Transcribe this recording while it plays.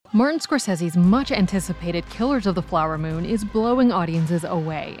Martin Scorsese's much-anticipated Killers of the Flower Moon is blowing audiences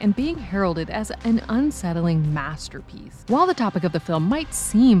away and being heralded as an unsettling masterpiece. While the topic of the film might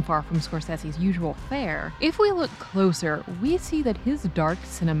seem far from Scorsese's usual fare, if we look closer, we see that his dark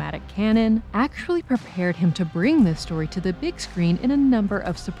cinematic canon actually prepared him to bring this story to the big screen in a number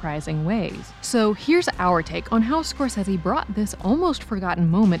of surprising ways. So here's our take on how Scorsese brought this almost forgotten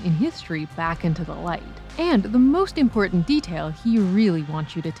moment in history back into the light, and the most important detail he really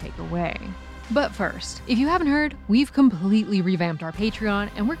wants you to take away. But first, if you haven't heard, we've completely revamped our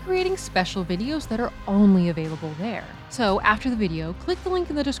Patreon and we're creating special videos that are only available there. So after the video, click the link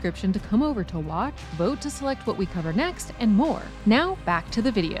in the description to come over to watch, vote to select what we cover next, and more. Now back to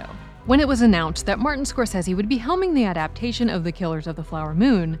the video. When it was announced that Martin Scorsese would be helming the adaptation of The Killers of the Flower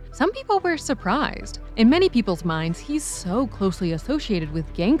Moon, some people were surprised. In many people's minds, he's so closely associated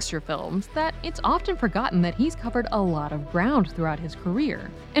with gangster films that it's often forgotten that he's covered a lot of ground throughout his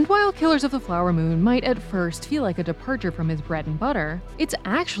career. And while Killers of the Flower Moon might at first feel like a departure from his bread and butter, it's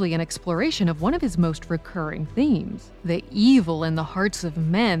actually an exploration of one of his most recurring themes: the evil in the hearts of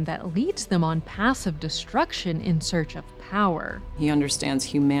men that leads them on paths of destruction in search of power. He understands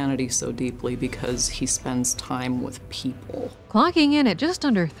humanity so deeply because he spends time with people. Clocking in at just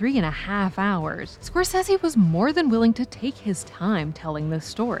under 3.5 hours, Scorsese was more than willing to take his time telling this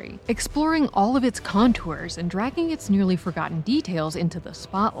story, exploring all of its contours and dragging its nearly forgotten details into the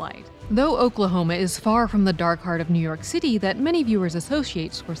spotlight. Though Oklahoma is far from the dark heart of New York City that many viewers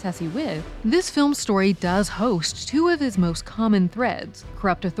associate Scorsese with, this film's story does host two of his most common threads: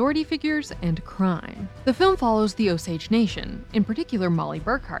 corrupt authority figures and crime. The film follows the Osage Nation, in particular Molly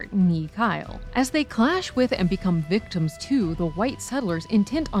Burkhart, nee Kyle, as they clash with and become victims to the white settlers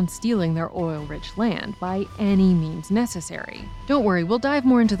intent on stealing their oil-rich land by any means necessary. Don't worry, we'll dive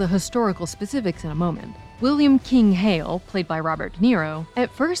more into the historical specifics in a moment. William King Hale, played by Robert De Niro,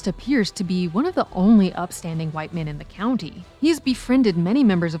 at first appears to be one of the only upstanding white men in the county. He has befriended many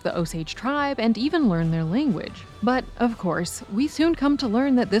members of the Osage tribe and even learned their language. But, of course, we soon come to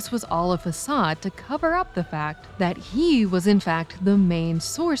learn that this was all a facade to cover up the fact that he was in fact the main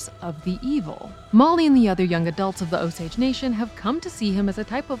source of the evil. Molly and the other young adults of the Osage Nation have come to see him as a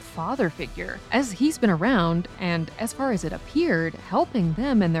type of father figure, as he's been around and, as far as it appeared, helping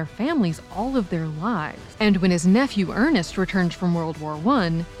them and their families all of their lives. And when his nephew Ernest returns from World War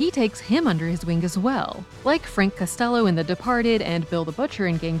I, he takes him under his wing as well. Like Frank Costello in The Departed and Bill the Butcher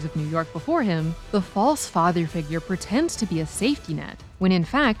in Gangs of New York before him, the false father figure pretends to be a safety net, when in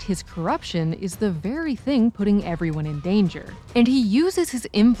fact his corruption is the very thing putting everyone in danger. And he uses his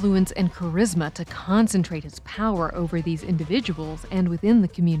influence and charisma to concentrate his power over these individuals and within the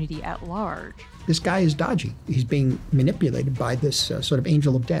community at large. This guy is dodgy. He's being manipulated by this sort of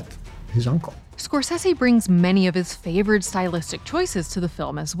angel of death, his uncle. Scorsese brings many of his favored stylistic choices to the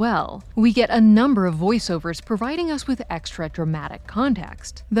film as well. We get a number of voiceovers providing us with extra dramatic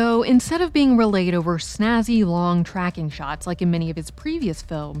context. Though instead of being relayed over snazzy, long tracking shots like in many of his previous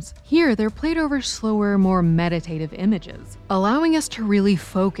films, here they're played over slower, more meditative images, allowing us to really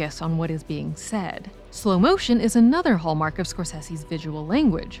focus on what is being said. Slow motion is another hallmark of Scorsese's visual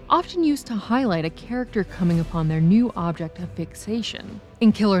language, often used to highlight a character coming upon their new object of fixation.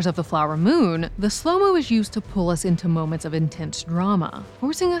 In Killers of the Flower Moon, the slow-mo is used to pull us into moments of intense drama,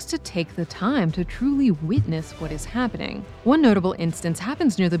 forcing us to take the time to truly witness what is happening. One notable instance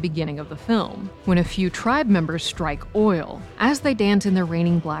happens near the beginning of the film, when a few tribe members strike oil. As they dance in the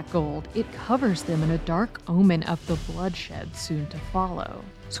raining black gold, it covers them in a dark omen of the bloodshed soon to follow.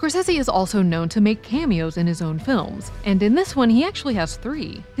 Scorsese is also known to make cameos in his own films, and in this one he actually has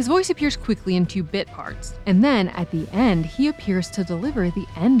 3. His voice appears quickly in 2 bit parts, and then at the end he appears to deliver the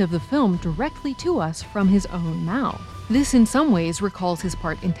end of the film directly to us from his own mouth. This in some ways recalls his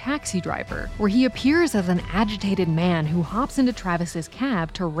part in Taxi Driver, where he appears as an agitated man who hops into Travis's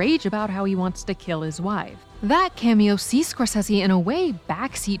cab to rage about how he wants to kill his wife. That cameo sees Scorsese in a way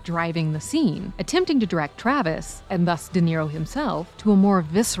backseat driving the scene, attempting to direct Travis, and thus De Niro himself, to a more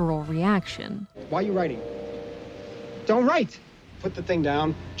visceral reaction. Why are you writing? Don't write! Put the thing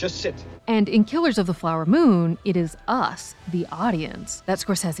down, just sit. And in Killers of the Flower Moon, it is us, the audience, that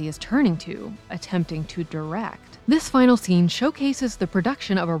Scorsese is turning to, attempting to direct. This final scene showcases the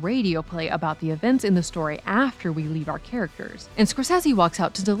production of a radio play about the events in the story after we leave our characters, and Scorsese walks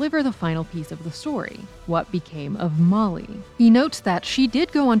out to deliver the final piece of the story: what became of Molly. He notes that she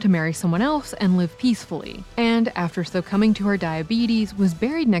did go on to marry someone else and live peacefully, and after succumbing to her diabetes, was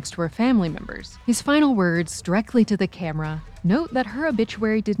buried next to her family members. His final words, directly to the camera: Note that her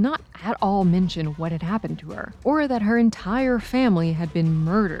obituary did not at all mention what had happened to her, or that her entire family had been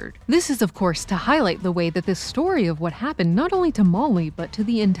murdered. This is, of course, to highlight the way that this story of what happened not only to Molly but to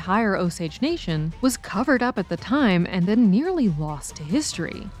the entire Osage Nation was covered up at the time and then nearly lost to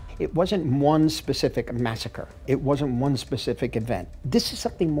history. It wasn't one specific massacre. It wasn't one specific event. This is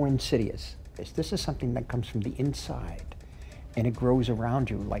something more insidious. This is something that comes from the inside, and it grows around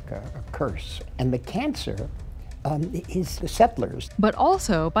you like a curse. And the cancer is the settlers. But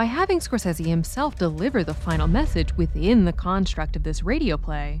also, by having Scorsese himself deliver the final message within the construct of this radio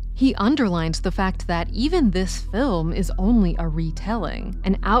play, he underlines the fact that even this film is only a retelling,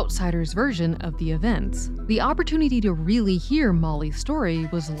 an outsider's version of the events. The opportunity to really hear Molly's story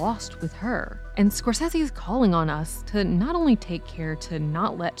was lost with her. And Scorsese is calling on us to not only take care to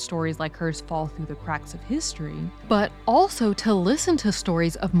not let stories like hers fall through the cracks of history, but also to listen to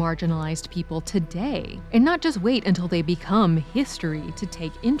stories of marginalized people today, and not just wait until they become history to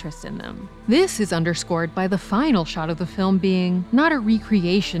take interest in them. This is underscored by the final shot of the film being not a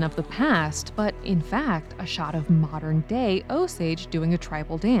recreation of the past, but in fact a shot of modern-day Osage doing a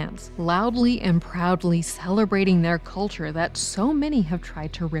tribal dance, loudly and proudly celebrating their culture that so many have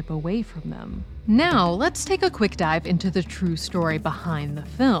tried to rip away from them. Now, let's take a quick dive into the true story behind the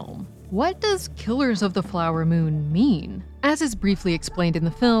film. What does Killers of the Flower Moon mean? As is briefly explained in the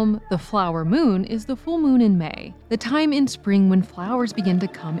film, the flower moon is the full moon in May, the time in spring when flowers begin to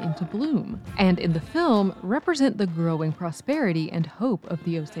come into bloom, and in the film represent the growing prosperity and hope of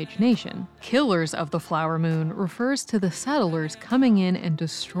the Osage Nation. Killers of the Flower Moon refers to the settlers coming in and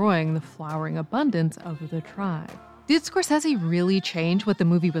destroying the flowering abundance of the tribe. Did Scorsese really change what the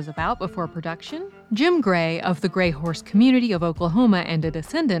movie was about before production? Jim Gray of the Gray Horse community of Oklahoma and a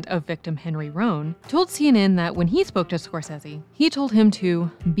descendant of victim Henry Roan told CNN that when he spoke to Scorsese, he told him to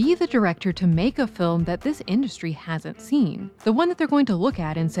be the director to make a film that this industry hasn't seen, the one that they're going to look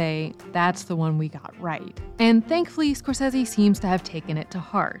at and say, that's the one we got right. And thankfully, Scorsese seems to have taken it to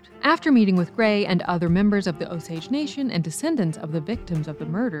heart. After meeting with Gray and other members of the Osage Nation and descendants of the victims of the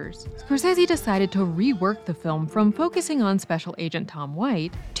murders, Scorsese decided to rework the film from focusing on Special Agent Tom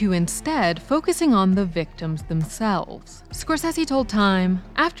White to instead focusing on the victims themselves. Scorsese told Time,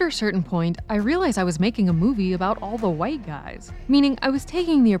 "After a certain point, I realized I was making a movie about all the white guys, meaning I was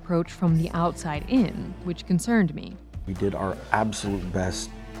taking the approach from the outside in, which concerned me." We did our absolute best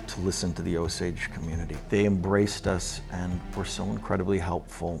to listen to the Osage community. They embraced us and were so incredibly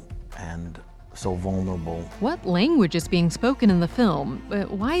helpful and so vulnerable. What language is being spoken in the film?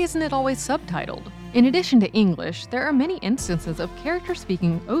 Why isn't it always subtitled? In addition to English, there are many instances of characters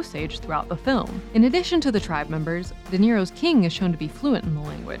speaking Osage throughout the film. In addition to the tribe members, De Niro's king is shown to be fluent in the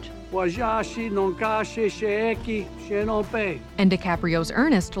language. And DiCaprio's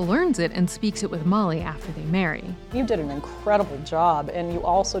Ernest learns it and speaks it with Molly after they marry. You did an incredible job, and you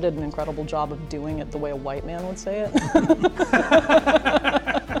also did an incredible job of doing it the way a white man would say it.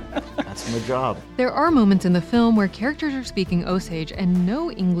 That's my job. There are moments in the film where characters are speaking Osage and no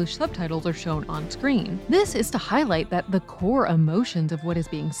English subtitles are shown on screen. This is to highlight that the core emotions of what is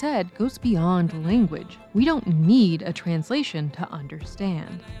being said goes beyond language. We don't need a translation to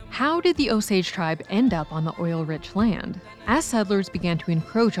understand. How did the Osage tribe end up on the oil-rich land? As settlers began to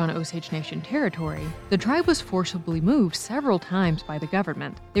encroach on Osage Nation territory, the tribe was forcibly moved several times by the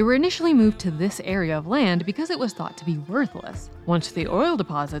government. They were initially moved to this area of land because it was thought to be worthless. Once the oil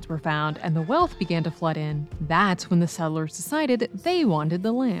deposits were found and the wealth began to flood in, that's when the settlers decided they wanted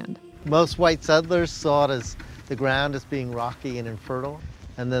the land. Most white settlers saw it as the ground as being rocky and infertile,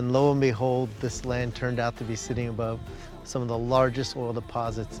 and then lo and behold, this land turned out to be sitting above some of the largest oil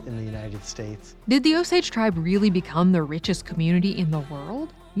deposits in the United States. Did the Osage tribe really become the richest community in the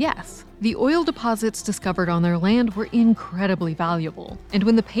world? Yes. The oil deposits discovered on their land were incredibly valuable, and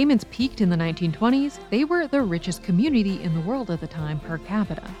when the payments peaked in the 1920s, they were the richest community in the world at the time per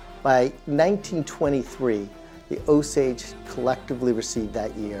capita. By 1923, the Osage collectively received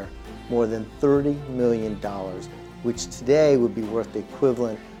that year more than $30 million, which today would be worth the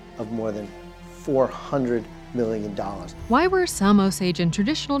equivalent of more than $400 million. Why were some Osage in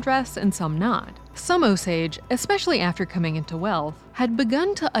traditional dress and some not? Some Osage, especially after coming into wealth, had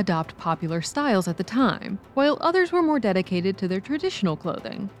begun to adopt popular styles at the time, while others were more dedicated to their traditional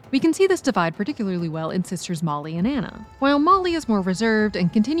clothing. We can see this divide particularly well in sisters Molly and Anna. While Molly is more reserved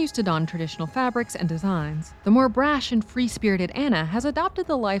and continues to don traditional fabrics and designs, the more brash and free-spirited Anna has adopted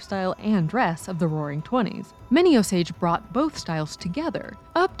the lifestyle and dress of the Roaring Twenties. Many Osage brought both styles together,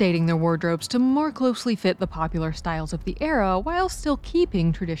 updating their wardrobes to more closely fit the popular styles of the era while still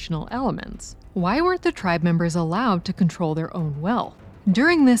keeping traditional elements. Why weren't the tribe members allowed to control their own wealth?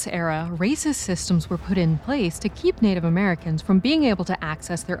 During this era, racist systems were put in place to keep Native Americans from being able to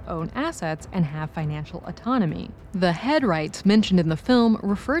access their own assets and have financial autonomy. The head rights mentioned in the film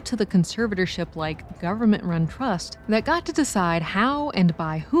referred to the conservatorship-like government-run trust that got to decide how and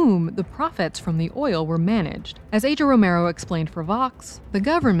by whom the profits from the oil were managed. As Aja Romero explained for Vox, the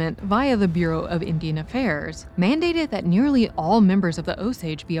government, via the Bureau of Indian Affairs, mandated that nearly all members of the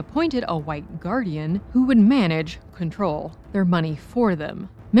Osage be appointed a white guardian who would manage, control, their money for them.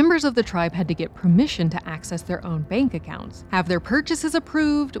 Members of the tribe had to get permission to access their own bank accounts, have their purchases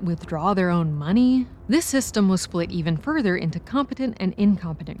approved, withdraw their own money. This system was split even further into competent and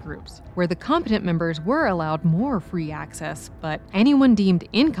incompetent groups, where the competent members were allowed more free access, but anyone deemed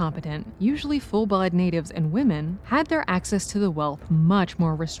incompetent, usually full-blood natives and women, had their access to the wealth much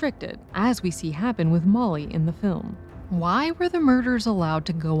more restricted, as we see happen with Molly in the film. Why were the murders allowed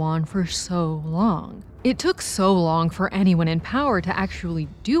to go on for so long? It took so long for anyone in power to actually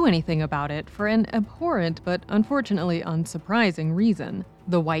do anything about it for an abhorrent but unfortunately unsurprising reason.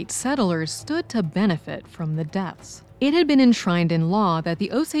 The white settlers stood to benefit from the deaths. It had been enshrined in law that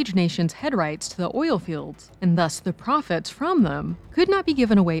the Osage Nation's head rights to the oil fields, and thus the profits from them, could not be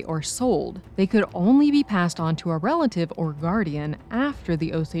given away or sold. They could only be passed on to a relative or guardian after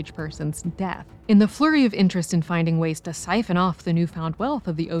the Osage person's death. In the flurry of interest in finding ways to siphon off the newfound wealth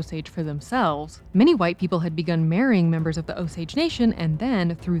of the Osage for themselves, many white people had begun marrying members of the Osage Nation and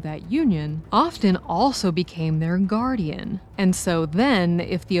then, through that union, often also became their guardian. And so then,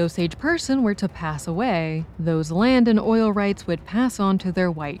 if the Osage person were to pass away, those land and oil rights would pass on to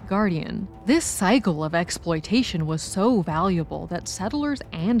their white guardian. This cycle of exploitation was so valuable that settlers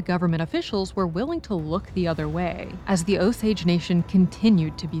and government officials were willing to look the other way, as the Osage Nation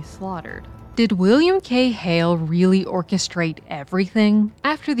continued to be slaughtered. Did William K. Hale really orchestrate everything?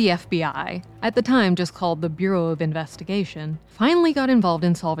 After the FBI, at the time just called the Bureau of Investigation, finally got involved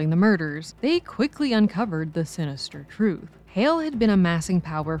in solving the murders, they quickly uncovered the sinister truth. Hale had been amassing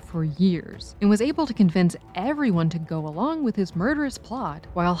power for years and was able to convince everyone to go along with his murderous plot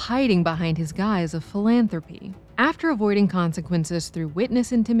while hiding behind his guise of philanthropy. After avoiding consequences through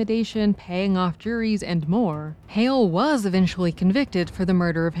witness intimidation, paying off juries, and more, Hale was eventually convicted for the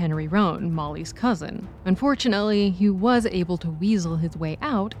murder of Henry Roan, Molly's cousin. Unfortunately, he was able to weasel his way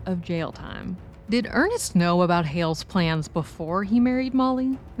out of jail time. Did Ernest know about Hale's plans before he married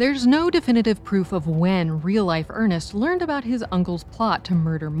Molly? There's no definitive proof of when real-life Ernest learned about his uncle's plot to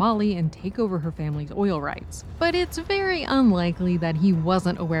murder Molly and take over her family's oil rights, but it's very unlikely that he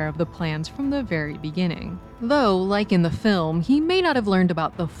wasn't aware of the plans from the very beginning. Though, like in the film, he may not have learned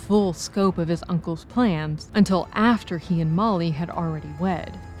about the full scope of his uncle's plans until after he and Molly had already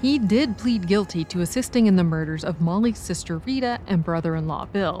wed. He did plead guilty to assisting in the murders of Molly's sister Rita and brother-in-law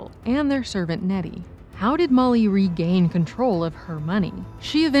Bill, and their servant Nettie. How did Molly regain control of her money?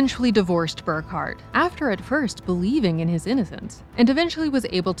 She eventually divorced Burkhart, after at first believing in his innocence, and eventually was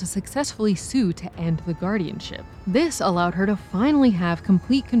able to successfully sue to end the guardianship. This allowed her to finally have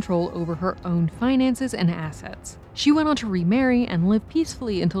complete control over her own finances and assets. She went on to remarry and live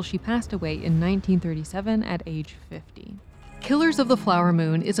peacefully until she passed away in 1937 at age 50. Killers of the Flower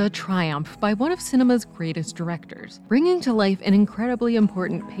Moon is a triumph by one of cinema's greatest directors, bringing to life an incredibly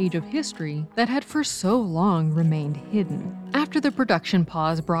important page of history that had for so long remained hidden. After the production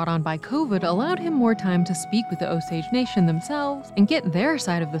pause brought on by COVID allowed him more time to speak with the Osage Nation themselves and get their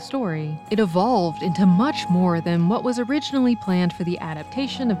side of the story, it evolved into much more than what was originally planned for the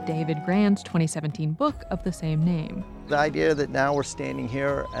adaptation of David Grant's 2017 book of the same name. The idea that now we're standing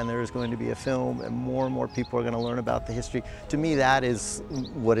here and there's going to be a film and more people are going to learn about the history, to me that is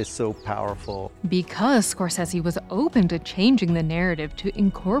what is so powerful. Because Scorsese was open to changing the narrative to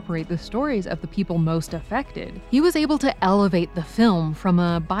incorporate the stories of the people most affected, he was able to elevate the film from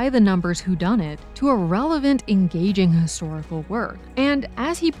a by-the-numbers whodunit to a relevant, engaging historical work. And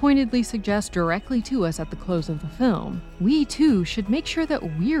as he pointedly suggests directly to us at the close of the film, we too should make sure that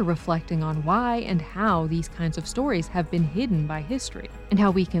we're reflecting on why and how these kinds of stories have been hidden by history, and how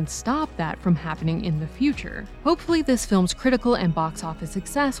we can stop that from happening in the future. Hopefully this film's critical and box office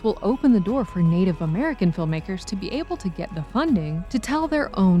success will open the door for Native American filmmakers to be able to get the funding to tell their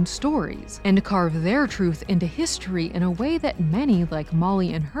own stories, and carve their truth into history in a way that many, like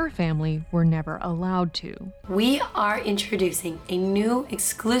Molly and her family, were never allowed to. We are introducing a new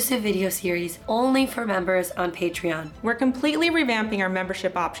exclusive video series only for members on Patreon. We're completely revamping our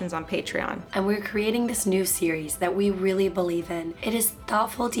membership options on Patreon. And we're creating this new series that we really believe in. It is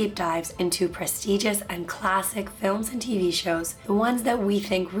thoughtful deep dives into prestigious and classic films and TV shows, the ones that we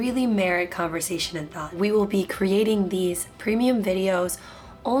think really merit conversation and thought. We will be creating these premium videos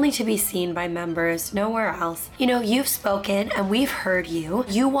only to be seen by members nowhere else. You know, you've spoken and we've heard you.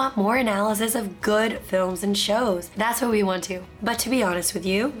 You want more analysis of good films and shows. That's what we want to. But to be honest with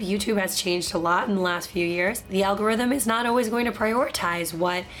you, YouTube has changed a lot in the last few years. The algorithm is not always going to prioritize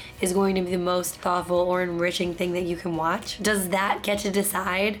what is going to be the most thoughtful or enriching thing that you can watch. Does that get to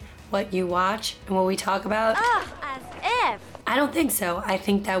decide what you watch and what we talk about? As if. I don't think so. I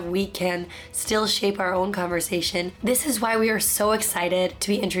think that we can still shape our own conversation. This is why we are so excited to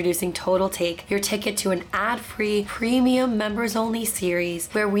be introducing Total Take, your ticket to an ad-free, premium, members-only series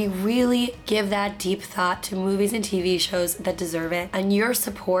where we really give that deep thought to movies and TV shows that deserve it. And your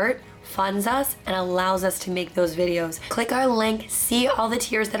support funds us and allows us to make those videos. Click our link, see all the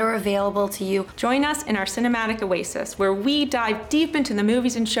tiers that are available to you. Join us in our cinematic oasis, where we dive deep into the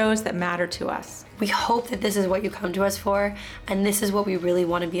movies and shows that matter to us. We hope that this is what you come to us for, and this is what we really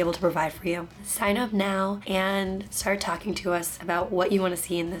want to be able to provide for you. Sign up now and start talking to us about what you want to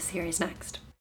see in this series next.